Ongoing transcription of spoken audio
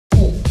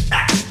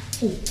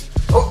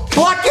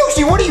Black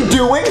Yoshi, what are you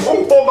doing?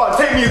 I'm about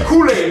to take me a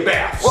Kool-Aid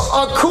bath.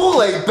 A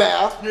Kool-Aid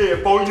bath?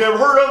 Yeah, boy, you never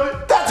heard of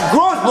it? That's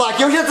gross, Black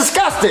Yoshi. That's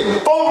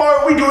disgusting.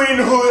 Mario, we do it in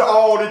the hood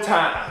all the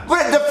time.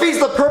 But it defeats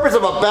the purpose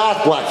of a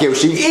bath, Black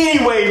Yoshi.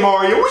 Anyway,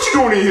 Mario, what you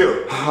doing in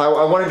here? I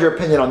wanted your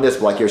opinion on this,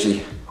 Black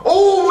Yoshi.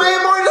 Oh,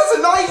 man, Mario, that's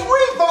a nice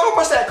ring, boy. How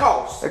much that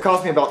cost? It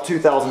cost me about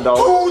 $2,000.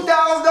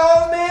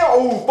 $2,000, man?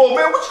 Oh, boy,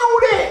 man, what you doing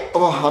with that?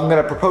 Oh, I'm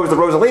gonna propose to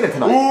Rosalina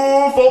tonight.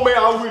 Ooh, boy, man,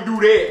 I wouldn't do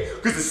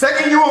that. Because the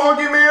second you and her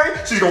get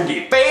married, she's gonna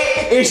get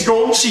fat and she's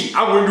gonna cheat.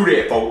 I wouldn't do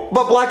that, folks.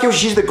 But Black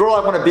Yoshi, she's the girl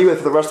I want to be with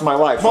for the rest of my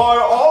life.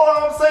 Mario, all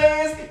I'm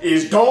saying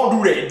is don't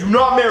do that. Do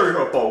not marry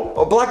her, folks.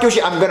 Oh, Black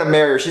Yoshi, I'm gonna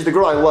marry her. She's the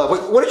girl I love.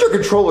 Wait, what is your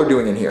controller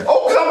doing in here?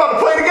 Oh, because I'm about to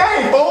play the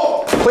game,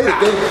 folks. Play the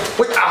game?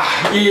 Wait,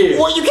 yeah.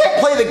 Well, you can't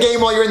play the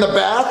game while you're in the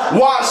bath.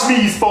 Watch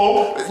these,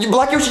 folks.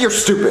 Black Yoshi, you're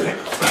stupid.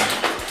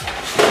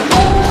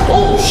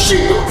 Oh,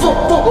 shit. Go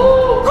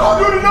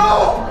do the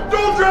no.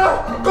 Don't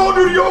drive. Go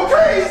do the you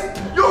okay?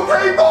 You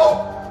okay,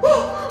 folks?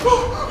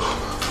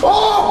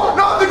 Oh,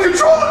 not the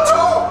controller,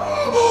 too.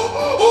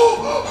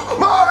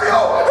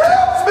 Mario,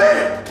 help me.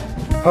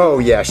 Oh,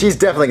 yeah, she's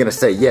definitely gonna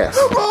say yes.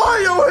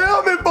 Mario,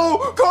 help me,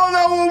 folks. Call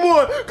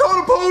 911. Call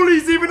the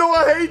police, even though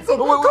I hate them.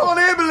 Call an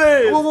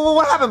ambulance.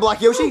 What happened,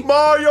 Black Yoshi?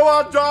 Mario,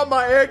 I dropped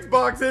my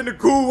Xbox in the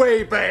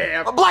Kool-Aid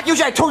bath. Black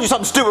Yoshi, I told you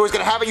something stupid was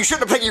gonna happen. You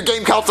shouldn't have taken your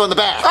game console in the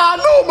bath. I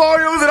know,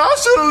 Mario, and I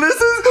should have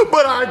listened,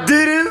 but I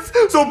didn't.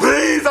 So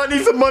please, I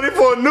need some money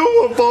for a new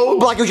one, folks.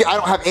 Black Yoshi, I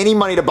don't have any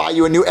money to buy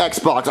you a new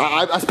Xbox.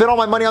 I spent all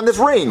my money on this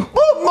ring.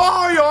 But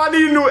Mario, I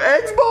need a new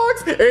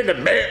Xbox and the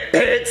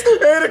packs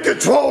and a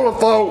controller,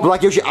 folks.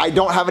 Black Yoshi, I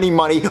don't have any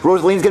money.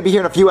 Rosalina's gonna be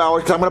here in a few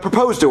hours because I'm gonna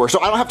propose to her, so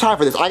I don't have time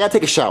for this. I gotta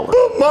take a shower.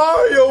 But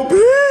Mario,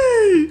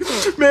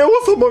 please. Man,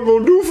 what's someone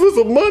gonna do for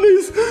some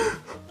monies?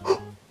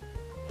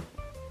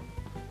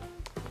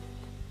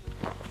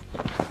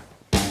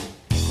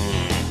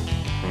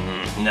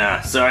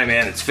 Nah, sorry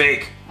man, it's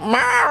fake. No,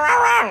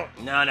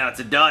 it's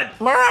a dud.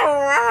 No,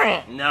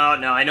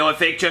 I know a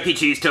fake Chuck E.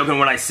 Cheese token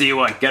when I see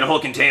one. Got a whole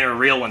container of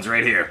real ones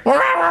right here. Hey,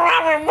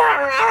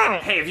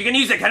 if you're gonna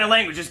use that kind of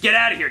language, just get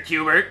out of here,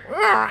 Cubert.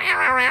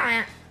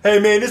 Hey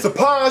man, this a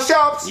pawn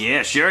shops?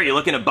 Yeah, sure, you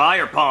looking to buy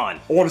or pawn?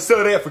 I want to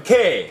sell that for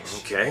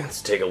cash. Okay,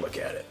 let's take a look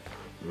at it.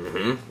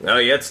 Oh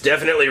yeah, it's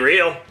definitely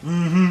real.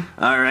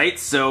 Alright,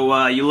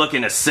 so you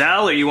looking to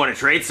sell or you want to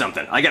trade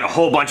something? I got a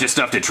whole bunch of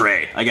stuff to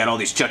trade. I got all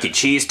these Chuck E.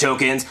 Cheese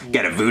tokens,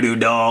 got a voodoo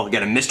doll,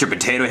 got a Mr.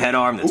 Potato Head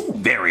arm that's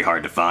very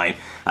hard to find.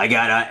 I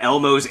got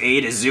Elmo's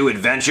A to Zoo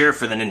Adventure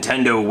for the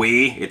Nintendo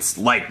Wii, it's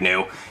like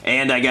new,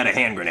 and I got a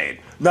hand grenade.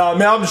 Nah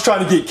man, I'm just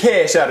trying to get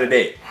cash out of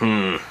that.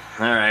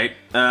 Alright,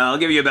 I'll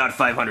give you about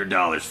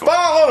 $500 for it.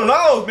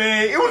 $500,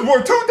 man, it was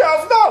worth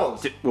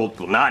 $2,000. Well,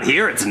 not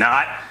here, it's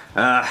not.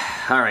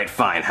 Alright,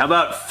 fine. How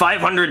about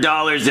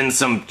 $500 in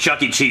some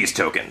Chuck E. Cheese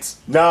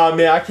tokens? Nah,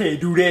 man, I can't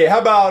do that. How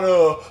about,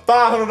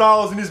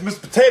 $500 in this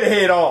Mr. Potato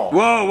Head arm?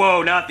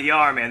 Whoa, not the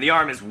arm, man. The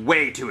arm is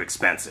way too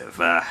expensive.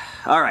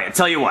 Alright, I'll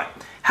tell you what.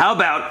 How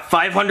about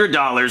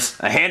 $500,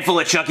 a handful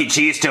of Chuck E.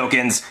 Cheese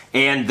tokens,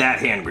 and that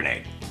hand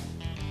grenade?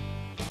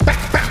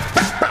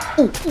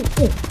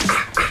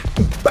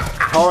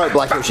 Alright,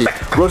 Black Yoshi.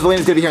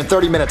 Rosalina's gonna be here in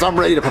 30 minutes. I'm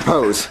ready to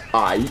propose.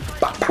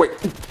 Wait.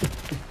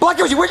 Black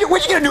Yoshi, where'd you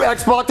get a new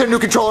Xbox and a new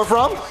controller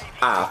from?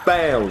 I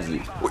found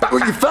it.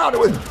 Where you found it?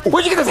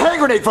 Where'd you get this hand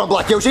grenade from,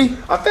 Black Yoshi?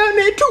 I found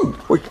that too.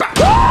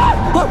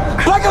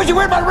 Black Yoshi,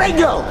 where'd my ring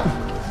go?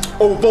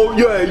 Oh, boy,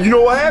 yeah, you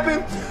know what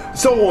happened?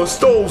 Someone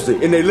stole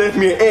it and they left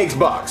me an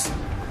Xbox.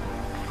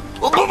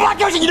 Black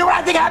Yoshi, you know what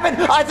I think happened?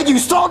 I think you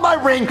stole my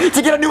ring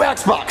to get a new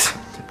Xbox.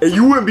 And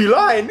you wouldn't be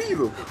lying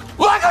either.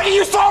 Black Yoshi,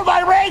 you stole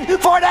my ring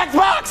for an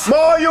Xbox!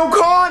 Mario,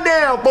 calm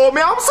down, boy,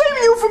 man. I'm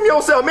saving you from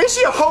yourself, man.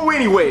 She a hoe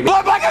anyway,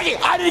 man. Black Yoshi,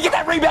 I need to get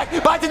that ring back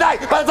by tonight,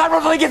 by the time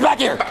Rosalina gets back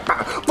here.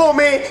 Boy,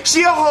 man,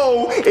 she a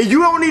hoe, and you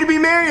don't need to be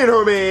marrying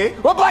her, man.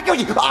 Well, Black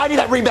Yoshi, I need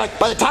that ring back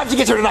by the time she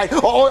gets here tonight,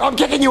 or I'm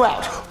kicking you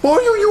out.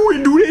 Mario, you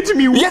wouldn't do that to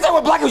me. Yes, I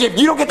would, Black Yoshi. If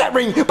you don't get that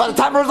ring by the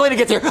time Rosalina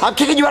gets here, I'm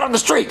kicking you out on the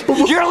street.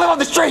 You're gonna live on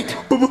the street.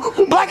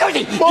 Black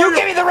Yoshi, you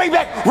give me the ring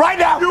back right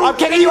now. I'm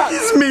kicking you out.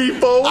 It's me,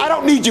 folks. I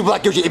don't need you,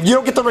 Black Yoshi. If you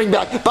don't get the ring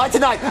back by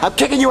tonight, I'm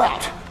kicking you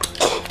out.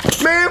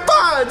 Man,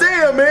 fine,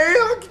 damn, man.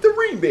 I'll get the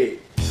ring back.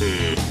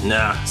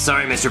 Nah,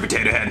 sorry, Mr.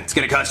 Potato Head. It's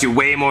gonna cost you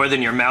way more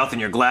than your mouth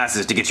and your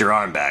glasses to get your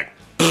arm back.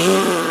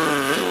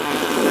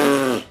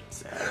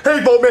 Hey,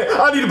 boy, man,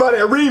 I need to buy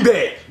that ring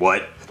back.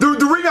 What? The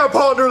ring I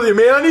pawned earlier,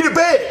 man. I need it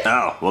back.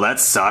 Oh, well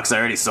that sucks. I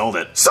already sold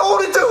it.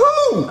 Sold it to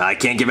who? I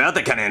can't give out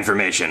that kind of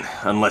information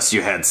unless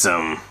you had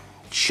some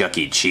Chuck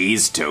E.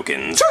 Cheese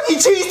tokens. Chuck E.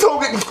 Cheese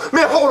token?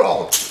 Man, hold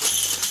on.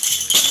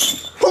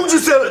 Who'd you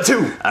sell it to?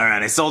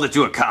 Alright, I sold it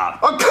to a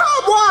cop. A cop?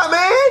 Why,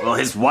 man? Well,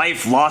 his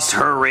wife lost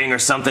her ring or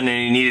something and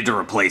he needed to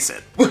replace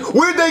it.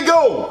 Where'd they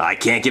go? I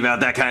can't give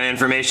out that kind of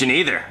information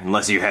either,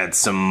 unless you had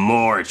some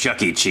more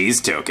Chuck E. Cheese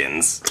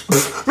tokens.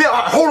 Man,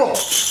 hold on.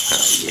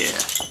 Yeah.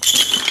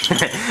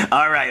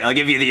 Alright, I'll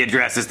give you the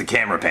address as the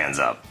camera pans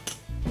up.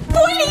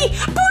 Brady,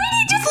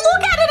 just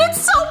look at it,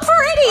 it's so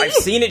pretty! I've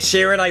seen it,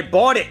 Sharon, I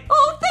bought it!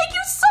 Oh, thank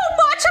you so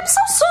much, I'm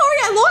so sorry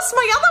I lost lost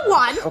my other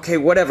one. Okay,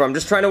 whatever. I'm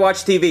just trying to watch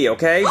TV,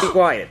 okay? Be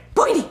quiet.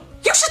 Boydie,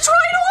 you should try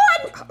it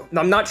on.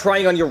 I'm not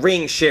trying on your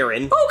ring,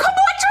 Sharon. Oh, come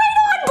on, try it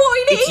on,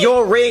 Boydie. It's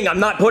your ring. I'm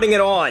not putting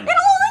it on. It'll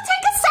only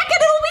take a second.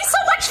 It'll be so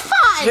much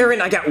fun.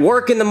 Sharon, I got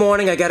work in the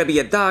morning. I gotta be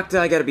a doctor.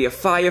 I gotta be a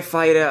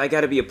firefighter. I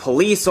gotta be a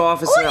police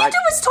officer. All you do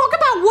is talk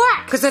about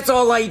work. Because that's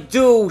all I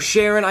do,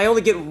 Sharon. I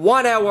only get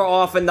 1 hour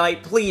off a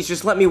night. Please,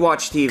 just let me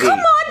watch TV. Come on,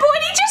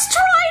 Boydie, just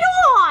try it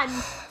on.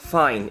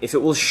 Fine. If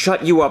it will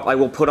shut you up, I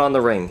will put on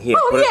the ring. Here,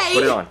 Oh, yay.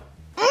 put it on.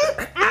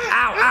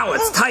 Ow,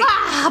 it's tight.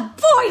 Ah,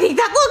 Boydie,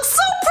 that looks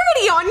so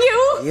pretty on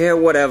you. Yeah,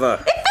 whatever. It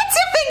fits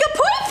your finger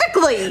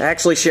perfectly.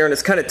 Actually, Sharon,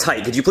 it's kind of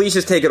tight. Could you please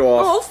just take it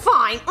off? Oh,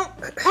 fine.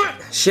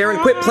 Sharon,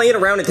 quit playing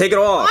around and take it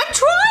off. I'm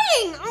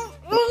trying.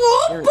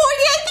 Oh, Boydie,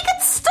 I think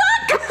it's stuck.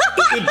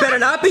 It better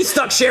not be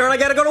stuck, Sharon. I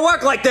gotta go to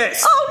work like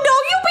this. Oh, no,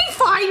 you'll be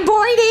fine,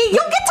 Boydie.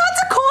 You'll get tons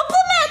of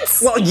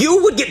compliments. Well,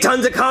 you would get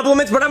tons of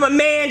compliments, but I'm a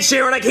man,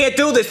 Sharon. I can't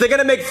do this. They're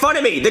gonna make fun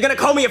of me. They're gonna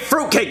call me a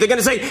fruitcake. They're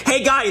gonna say,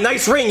 hey, guy,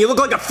 nice ring. You look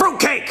like a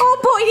fruitcake. Oh,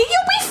 Boydie,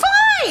 you'll be fine.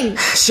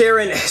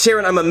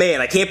 Sharon, I'm a man.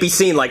 I can't be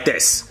seen like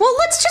this. Well,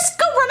 let's just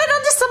go run it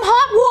under some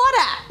hot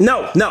water.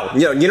 No.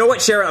 You know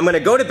what, Sharon? I'm gonna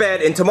go to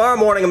bed, and tomorrow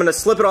morning I'm gonna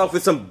slip it off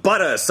with some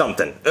butter or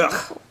something.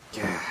 Ugh.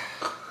 Good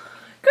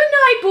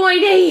night,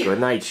 Boydie. Good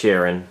night,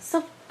 Sharon.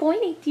 So,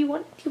 Boydie, do you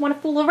want to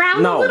fool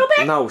around a little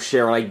bit? No,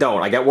 Sharon, I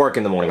don't. I got work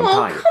in the morning. I'm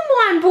tired. Come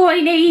on,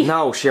 Boydie.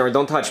 No, Sharon,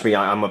 don't touch me.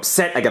 I'm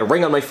upset. I got a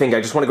ring on my finger.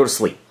 I just want to go to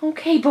sleep.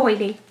 Okay,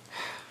 Boydie.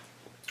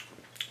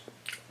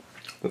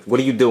 What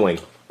are you doing?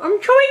 I'm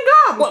chewing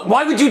gum.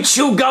 Why would you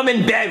chew gum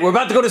in bed? We're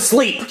about to go to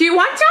sleep. Do you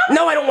want some?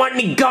 No, I don't want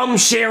any gum,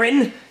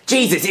 Sharon.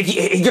 Jesus,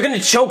 you're gonna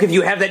choke if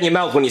you have that in your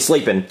mouth when you're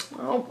sleeping.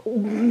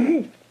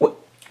 What?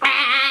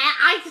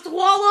 I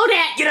swallowed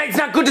it. You know, it's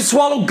not good to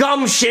swallow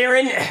gum,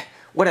 Sharon.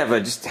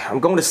 Whatever, I'm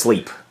going to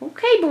sleep.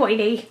 Okay,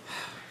 Boydie.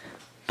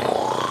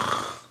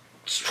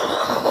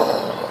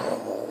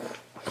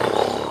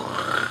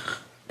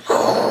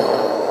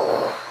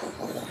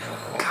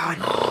 God,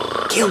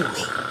 kill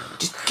me.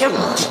 Just kill me.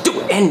 Just do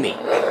it. End me.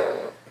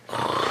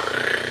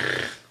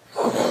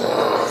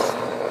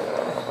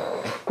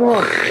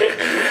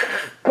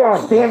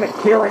 God damn it,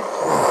 kill it.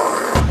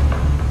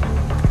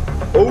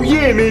 Oh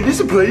yeah, man, this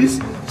a place.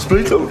 This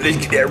place. Oh, Let's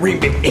get that ring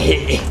back.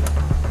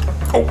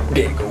 Oh,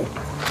 there you go.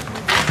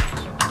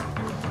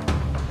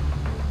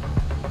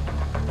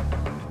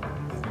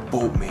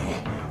 Boat man,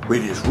 where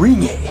this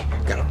ring at?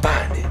 Gotta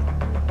find it.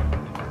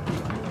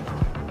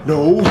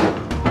 no.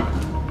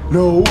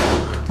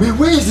 Man,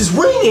 where's this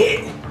ring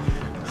at?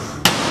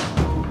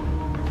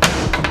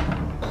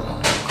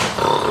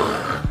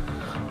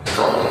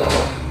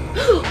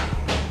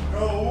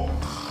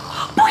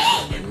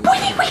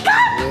 Boydie, wake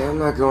up. Yeah, I'm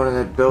not going to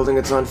that building.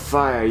 It's on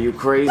fire. Are you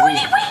crazy?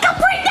 Boydie, wake up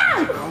right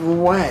now.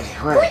 What?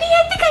 Boydie,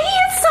 I think I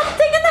hear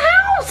something in the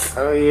house.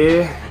 Oh,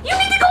 yeah? You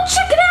need to go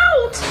check it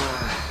out.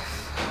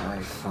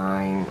 Alright,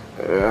 fine.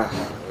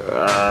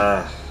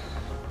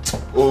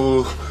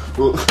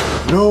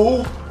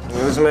 No.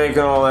 Who's making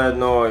all that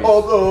noise?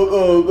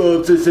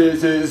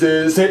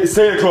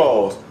 Santa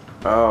Claus.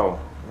 Oh.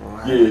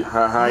 Yeah.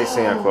 Hi,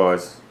 Santa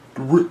Claus.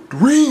 The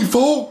ring,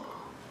 folk.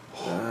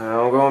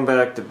 I'm going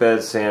back to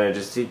bed, Santa.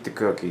 Just eat the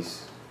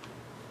cookies.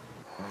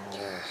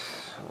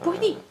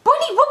 Boydie,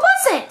 what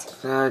was it?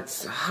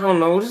 I don't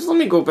know. Just let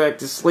me go back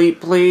to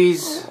sleep,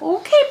 please.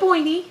 Okay,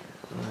 Boydie.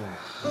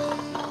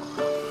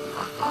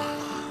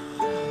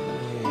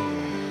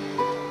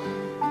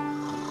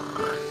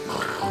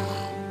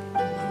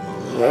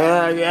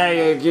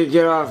 Yeah,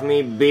 get off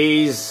me,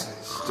 bees.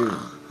 Stupid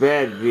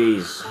bad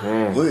bees.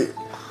 Yeah. Wait.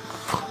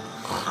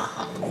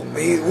 Oh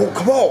man, well,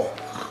 come on.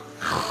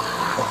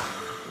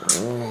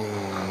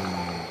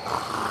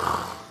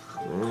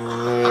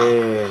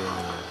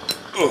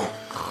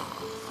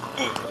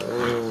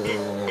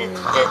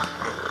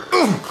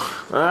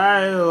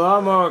 Alright, a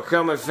lot more.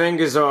 Cut my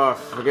fingers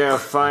off. I gotta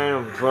find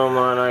them, put them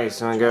on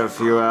ice, and I got a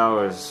few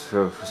hours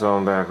to sew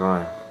them back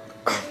on.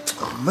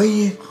 Oh,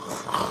 man.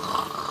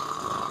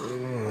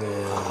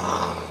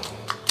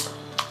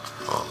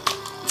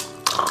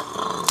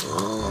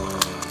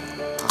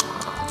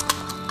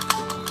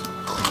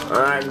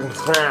 Alright,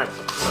 snap.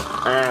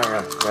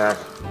 Back.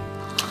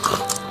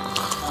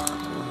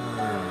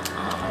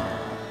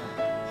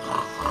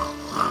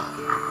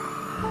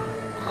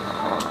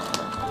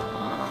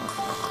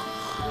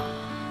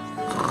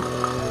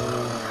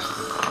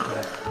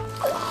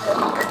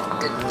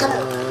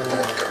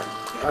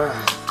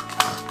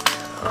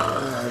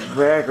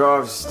 Back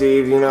off,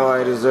 Steve. You know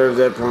I deserve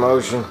that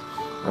promotion.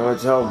 I'm gonna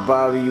tell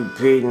Bobby you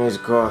peed in his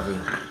coffee.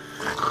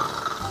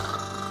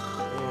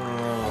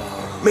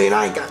 Man,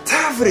 I ain't got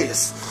time for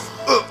this.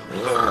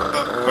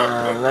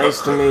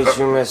 Nice to meet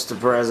you, Mr.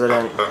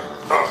 President.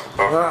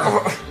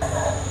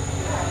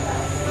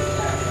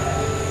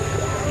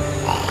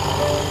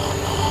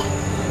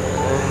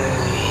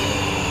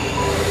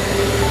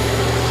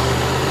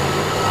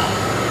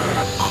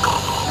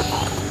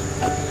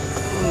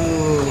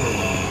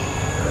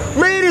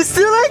 Man, it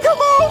still ain't come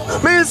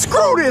on. Man,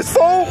 screw this,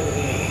 folk.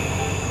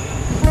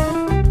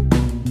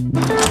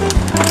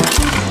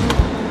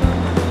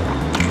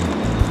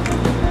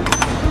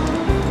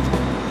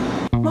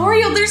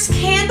 Mario, there's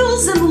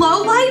candles and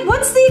low light.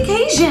 What's the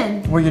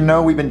occasion? Well, you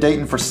know, we've been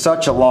dating for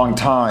such a long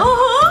time.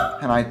 Uh-huh.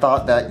 And I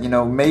thought that, you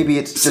know, maybe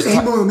it's just... Hey,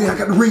 man, I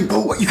got the ring,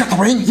 Bo. What, you got the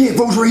ring? Yeah,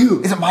 Bo's right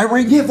here. Is it my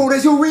ring? Yeah, Bo,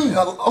 that's your ring.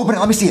 Open it,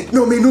 let me see it.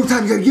 No, man, no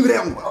time. You gotta give it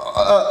that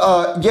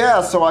one.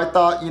 Yeah, so I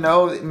thought, you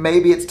know,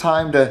 maybe it's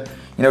time to,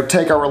 you know,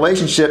 take our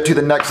relationship to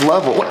the next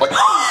level. What?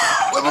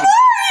 Mario!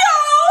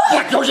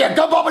 Black Yoshi, a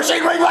gumball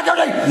machine ring, Black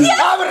Yoshi! Yes,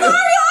 Mario, I will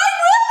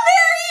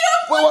marry you!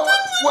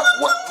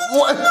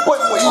 What?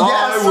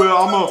 Yes? I will.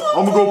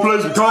 I'm gonna go play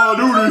some Call of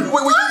Duty.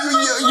 Wait,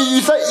 you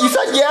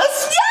said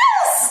yes?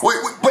 Yes! Wait,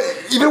 but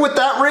even with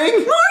that ring?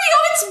 Mario,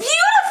 it's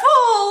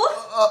beautiful!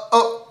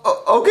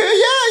 Okay,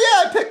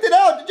 yeah, I picked it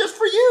out just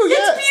for you, yeah.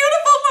 It's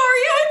beautiful,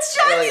 Mario! It's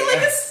shiny like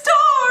a Let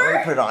star!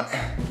 me put it on.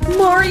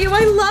 Mario,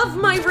 I love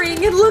my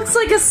ring. It looks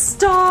like a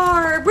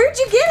star. Where'd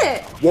you get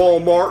it?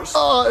 Walmart's.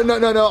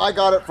 No, I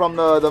got it from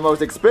the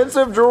most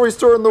expensive jewelry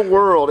store in the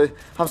world.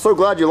 I'm so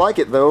glad you like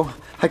it, though.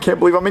 I can't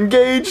believe I'm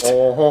engaged.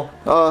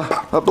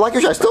 Black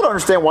Yoshi, I still don't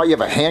understand why you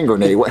have a hand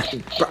grenade.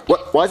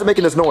 Why is it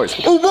making this noise?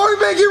 Oh, Mario,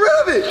 man, get rid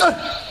of it.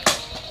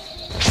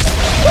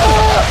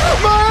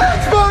 My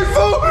Xbox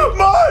phone!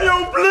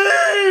 Mario,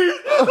 please!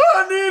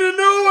 I need a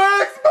new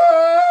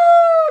Xbox!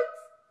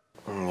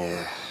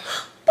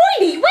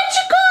 Boiny, where'd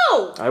you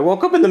go? I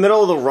woke up in the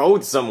middle of the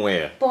road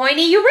somewhere.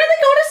 Boiny, you really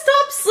gotta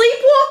stop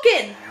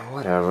sleepwalking.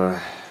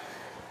 Whatever.